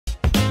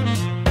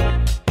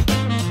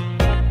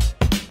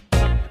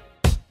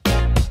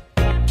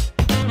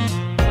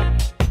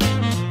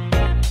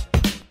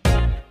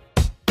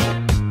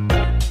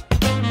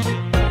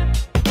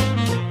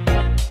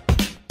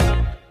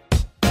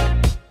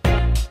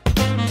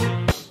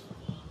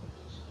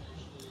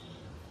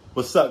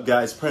What's up,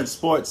 guys? Prince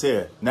Sports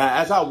here. Now,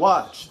 as I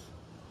watched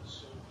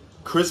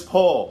Chris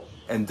Paul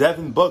and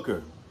Devin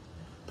Booker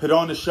put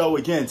on the show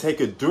again, take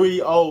a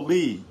 3-0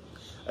 lead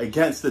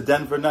against the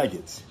Denver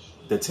Nuggets,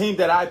 the team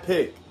that I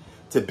picked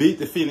to beat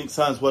the Phoenix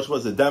Suns, which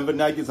was the Denver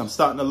Nuggets, I'm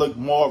starting to look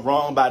more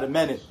wrong by the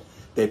minute.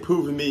 They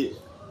proving me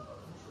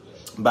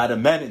by the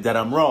minute that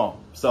I'm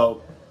wrong.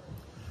 So,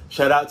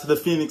 shout out to the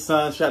Phoenix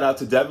Suns, shout out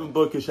to Devin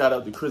Booker, shout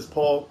out to Chris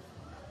Paul.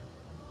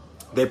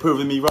 They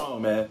proving me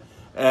wrong, man.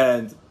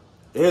 And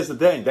here's the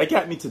thing, that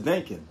got me to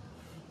thinking,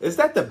 is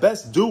that the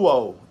best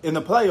duo in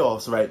the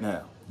playoffs right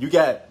now? You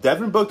got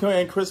Devin Booker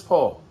and Chris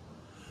Paul.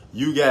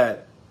 You got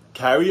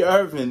Kyrie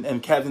Irving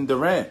and Kevin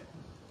Durant.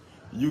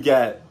 You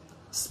got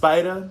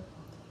Spider,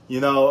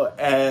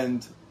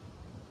 and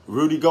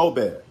Rudy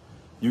Gobert.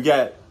 You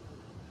got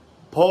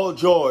Paul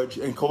George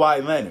and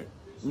Kawhi Leonard.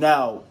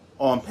 Now,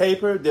 on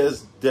paper,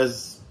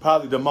 there's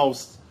probably the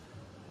most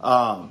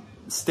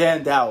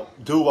standout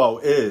duo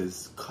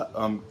is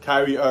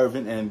Kyrie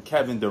Irving and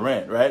Kevin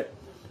Durant, right?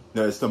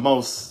 It's the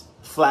most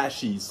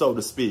flashy, so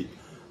to speak,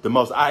 the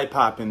most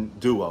eye-popping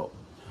duo.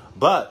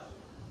 But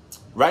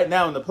right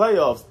now in the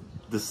playoffs,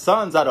 the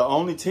Suns are the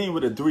only team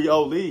with a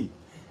 3-0 lead.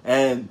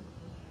 And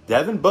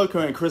Devin Booker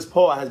and Chris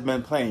Paul has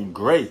been playing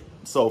great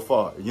so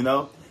far,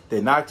 They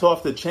knocked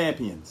off the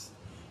champions.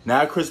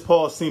 Now Chris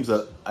Paul seems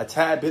a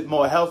tad bit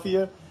more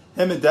healthier.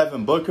 Him and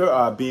Devin Booker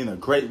are being a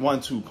great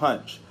 1-2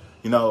 punch.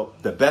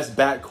 The best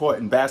backcourt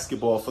in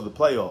basketball for the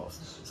playoffs.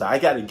 So I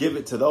got to give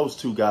it to those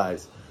two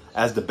guys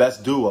as the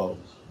best duo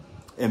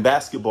in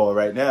basketball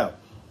right now.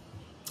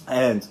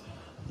 And,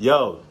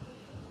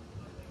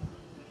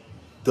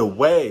 the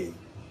way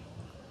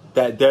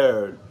that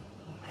they're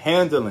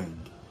handling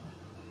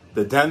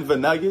the Denver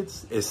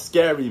Nuggets is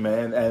scary,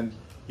 man. And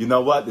you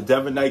know what? The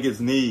Denver Nuggets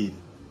need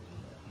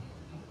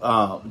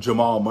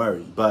Jamal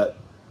Murray. But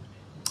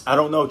I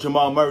don't know if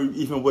Jamal Murray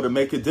even would have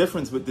made a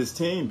difference with this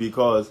team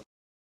because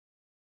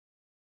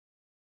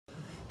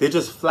they're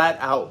just flat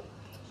out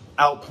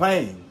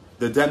outplaying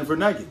the Denver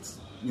Nuggets,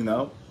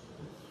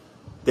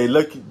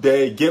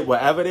 They get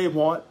whatever they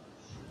want.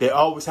 They're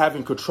always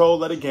having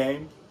control of the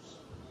game.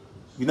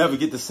 You never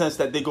get the sense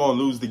that they're going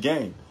to lose the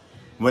game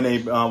when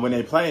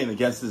they're playing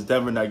against this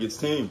Denver Nuggets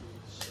team.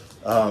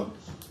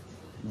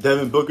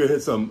 Devin Booker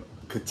hit some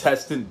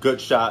contested good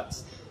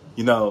shots.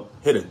 Hit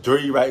a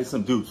three right in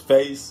some dude's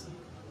face.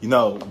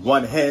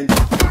 One hand.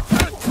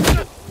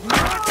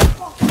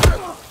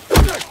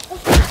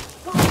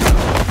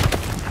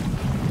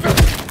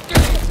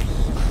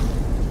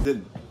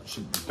 Didn't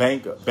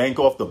bank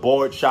off the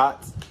board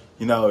shots.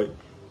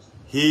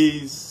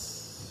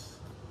 He's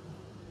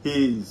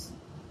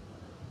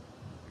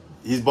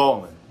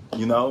balling.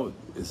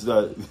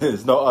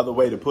 There's no other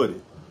way to put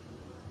it.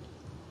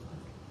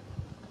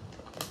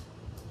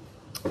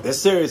 This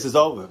series is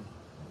over.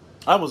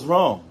 I was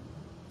wrong.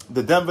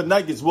 The Denver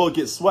Nuggets will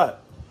get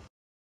swept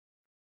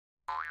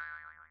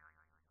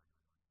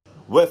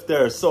with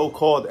their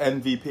so-called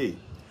MVP.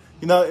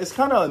 It's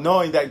kind of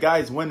annoying that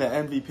guys win the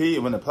MVP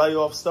and when the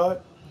playoffs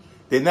start,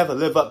 they never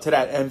live up to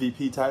that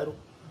MVP title.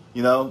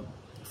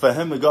 For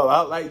him to go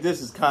out like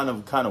this is kind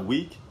of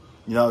weak.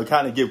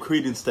 Kind of give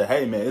credence to,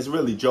 hey, man, it's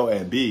really Joe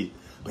Embiid.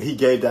 But he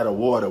gave that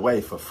award away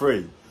for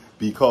free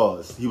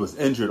because he was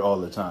injured all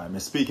the time.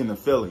 And speaking of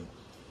Philly,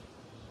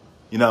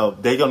 they're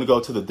going to go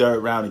to the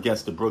third round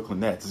against the Brooklyn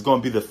Nets. It's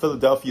going to be the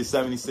Philadelphia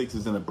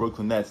 76ers and the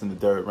Brooklyn Nets in the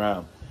third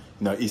round,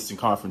 Eastern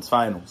Conference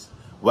Finals.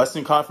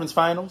 Western Conference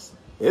Finals,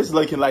 it's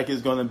looking like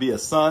it's going to be a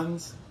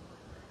Suns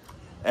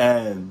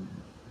and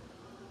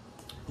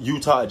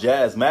Utah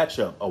Jazz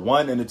matchup, a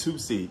 1 and a 2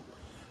 seed,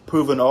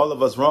 proving all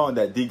of us wrong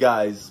that these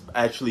guys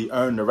actually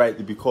earned the right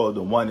to be called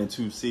the 1 and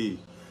 2 seed.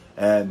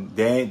 And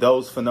they ain't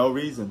those for no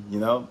reason,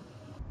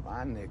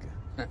 My nigga.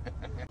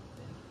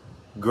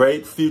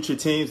 Great future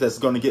teams that's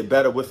going to get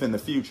better within the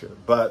future.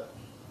 But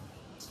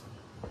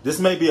this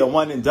may be a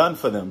one and done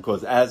for them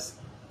because as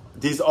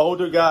these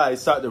older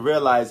guys start to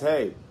realize,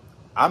 hey,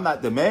 I'm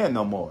not the man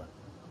no more.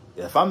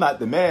 If I'm not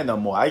the man no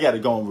more, I got to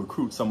go and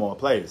recruit some more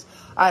players.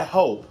 I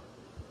hope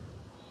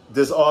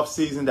this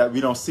offseason that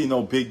we don't see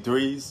no big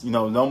threes,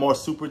 no more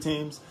super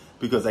teams,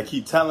 because I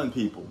keep telling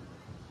people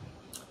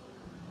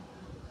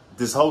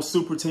this whole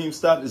super team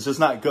stuff is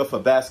just not good for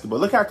basketball.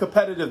 Look how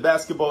competitive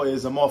basketball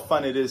is and more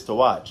fun it is to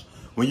watch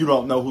when you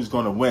don't know who's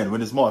going to win,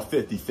 when it's more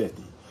 50-50.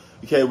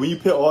 Okay, when you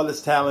put all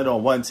this talent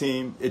on one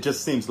team, it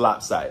just seems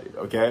lopsided,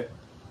 okay?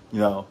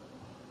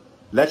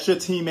 Let your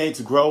teammates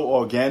grow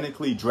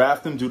organically,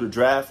 draft them, do the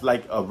draft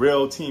like a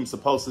real team's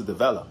supposed to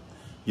develop.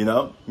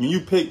 When you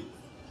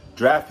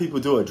draft people,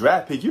 do a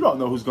draft pick, you don't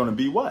know who's going to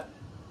be what.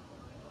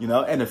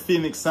 And the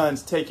Phoenix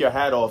Suns, take your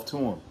hat off to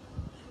them.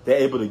 They're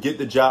able to get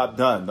the job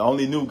done. The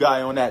only new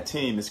guy on that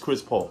team is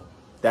Chris Paul.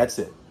 That's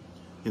it.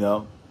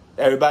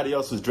 Everybody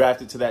else was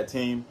drafted to that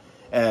team,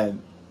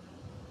 and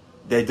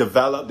they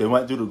developed. They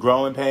went through the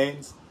growing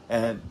pains,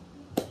 and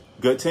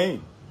good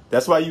team.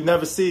 That's why you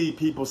never see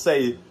people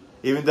say,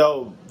 even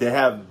though they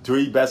have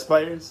 3 best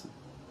players,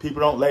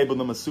 people don't label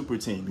them a super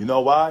team. You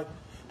know why?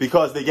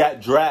 Because they got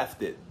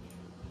drafted.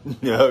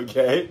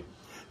 Okay?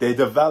 They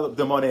develop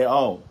them on their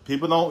own.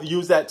 People don't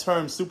use that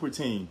term super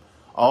team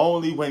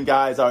only when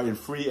guys are in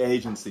free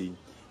agency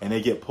and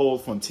they get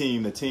pulled from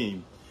team to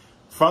team,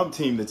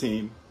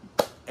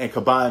 and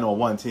combine on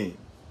one team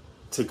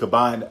to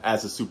combine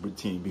as a super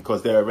team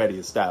because they're already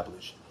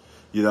established,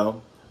 you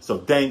know? So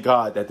thank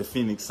God that the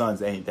Phoenix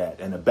Suns ain't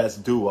that. And the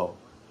best duo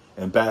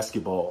in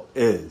basketball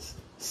is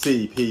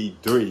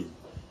CP3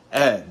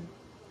 and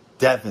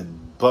Devin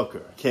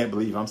Booker. I can't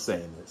believe I'm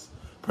saying this.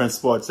 Prince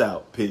Sports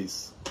out.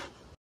 Peace.